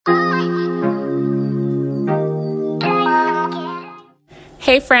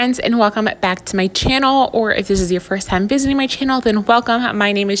Hey friends, and welcome back to my channel, or if this is your first time visiting my channel, then welcome.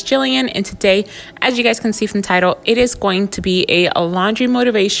 My name is Jillian, and today, as you guys can see from the title, it is going to be a laundry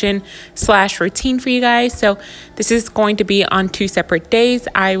motivation / routine for you guys. So this is going to be on 2 separate days.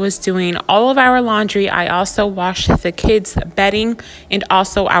 I was doing all of our laundry. I also washed the kids' bedding and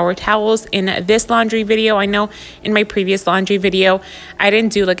also our towels in this laundry video. I know in my previous laundry video, I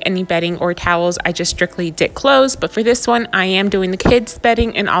didn't do like any bedding or towels. I just strictly did clothes, but for this one, I am doing the kids' bedding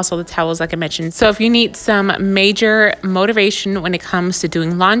and also the towels like I mentioned. So if you need some major motivation when it comes to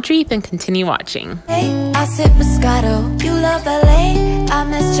doing laundry, then continue watching. Hey, I sip Moscato, you love LA, I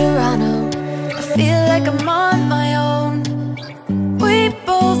miss Toronto. I feel like I'm on my own. We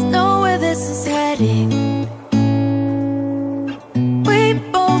both know where this is heading. We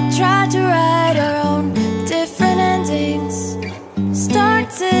both tried to write our own different endings.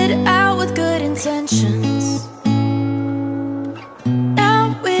 Started out with good intentions.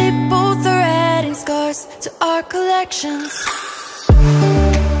 Scars to our collections.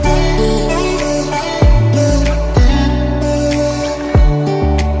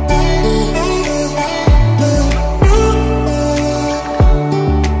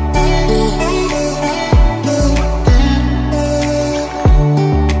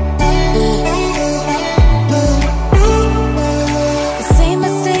 The same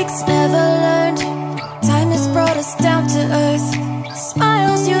mistakes never learned. Time has brought us down to earth.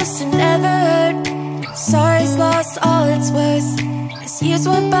 Smiles used to never hurt. Sorry's lost all its worth. As years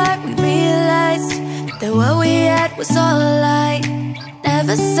went by, we realized that what we had was all a lie.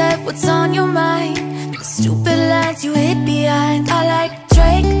 Never said what's on your mind. The stupid lines you hid behind. I like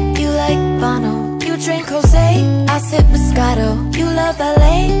Drake, you like Bono. You drink Jose, I sip Moscato. You love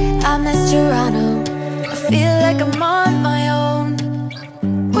LA, I miss Toronto. I feel like I'm on my own.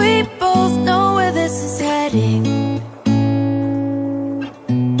 We both know where this is heading.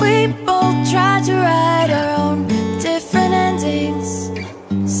 We both tried to write our own different endings.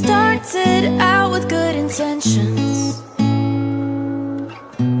 Started out with good intentions.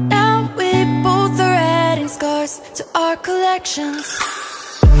 Now we both are adding scars to our collections.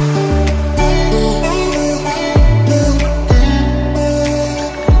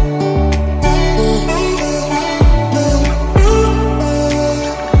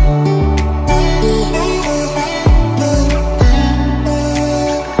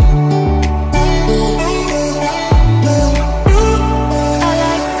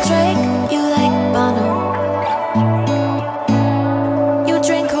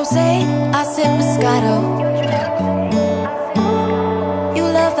 You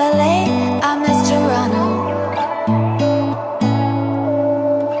love LA, I miss Toronto.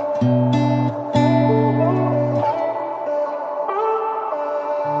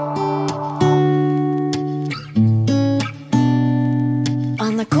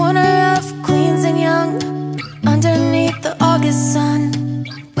 On the corner of Queens and Young, underneath the August sun,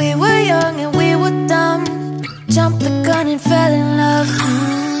 we were young and we were dumb. Jumped the gun and fell in love.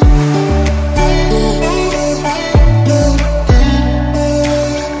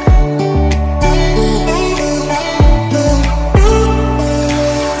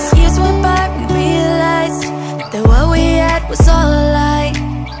 Was all a lie.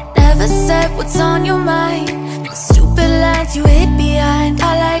 Never said what's on your mind. The stupid lines you hid behind.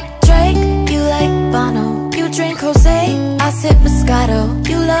 I like Drake, you like Bono. You drink Jose, I sip Moscato.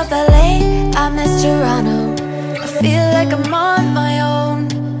 You love LA, I miss Toronto. I feel like I'm on my own.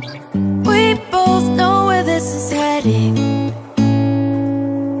 We both know where this is heading.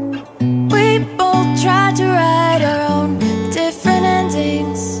 We both tried to write our own different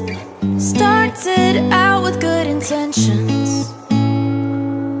endings. Started out with good intentions.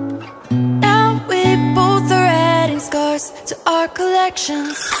 Now we both are adding scars to our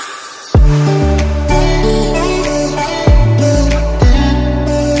collections.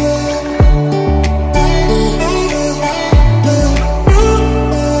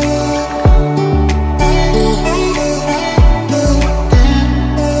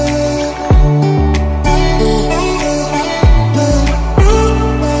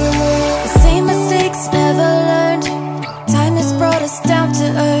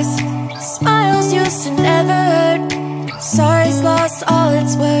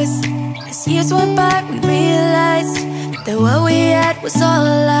 Years went by, we realized that what we had was all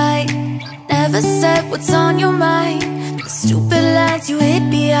a lie. Never said what's on your mind. The stupid lines you hid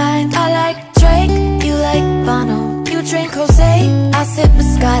behind. I like Drake, you like Bono. You drink Jose, I sip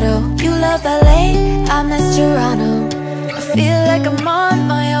Moscato. You love LA, I miss Toronto. I feel like I'm on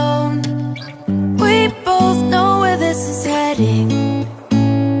my own. We both know where this is heading.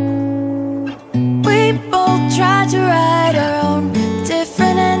 We both tried to write our own different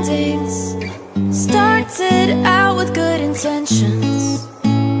intentions.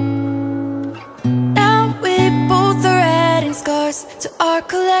 Now we both are adding scars to our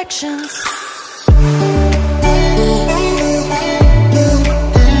collections.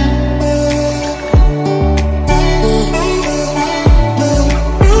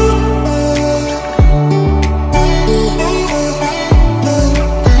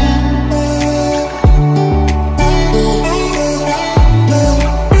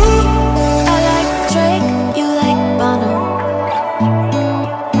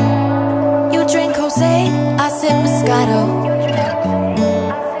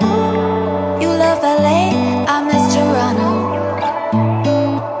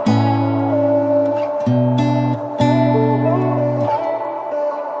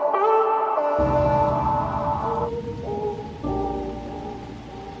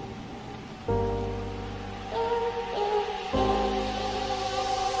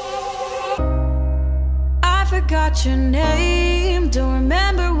 Forgot your name, don't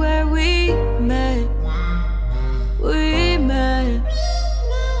remember where we met.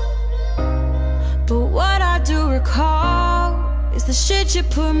 But what I do recall is the shit you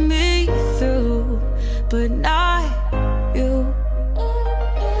put me through, but not you.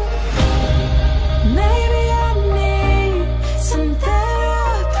 Maybe I need some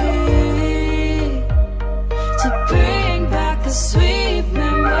therapy to bring back the sweet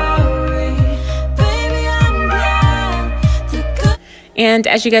memory. And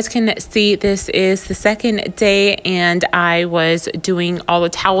as you guys can see, this is the second day and I was doing all the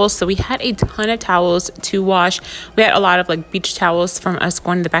towels. So we had a ton of towels to wash. We had a lot of like beach towels from us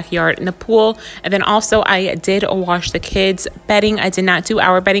going to the backyard in the pool. And then also I did wash the kids' bedding. I did not do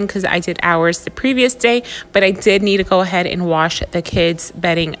our bedding because I did ours the previous day, but I did need to go ahead and wash the kids'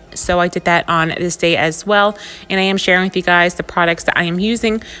 bedding. So I did that on this day as well. And I am sharing with you guys the products that I am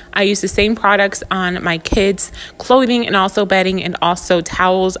using. I use the same products on my kids' clothing and also bedding and also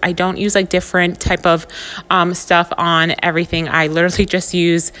towels. I don't use like different type of stuff on everything. I literally just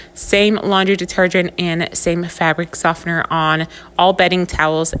use same laundry detergent and same fabric softener on all bedding,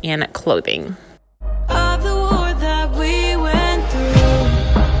 towels, and clothing.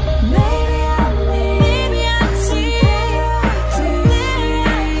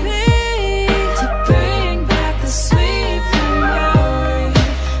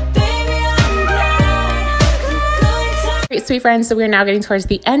 Sweet friends, so we're now getting towards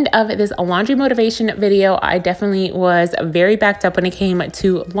the end of this laundry motivation video. I definitely was very backed up when it came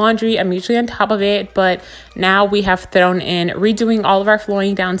to laundry. I'm usually on top of it, but now we have thrown in redoing all of our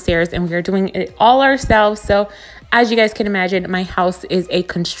flooring downstairs and we are doing it all ourselves. So as you guys can imagine, my house is a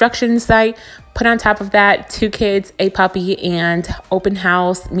construction site. Put on top of that, 2 kids, a puppy, and open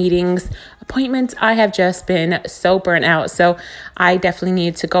house meetings, appointments. I have just been so burnt out. So I definitely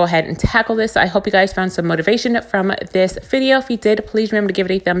need to go ahead and tackle this. So I hope you guys found some motivation from this video. If you did, please remember to give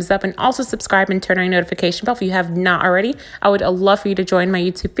it a thumbs up and also subscribe and turn on your notification bell if you have not already. I would love for you to join my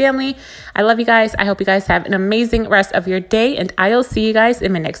YouTube family. I love you guys. I hope you guys have an amazing rest of your day and I'll see you guys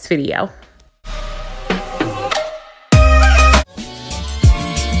in my next video.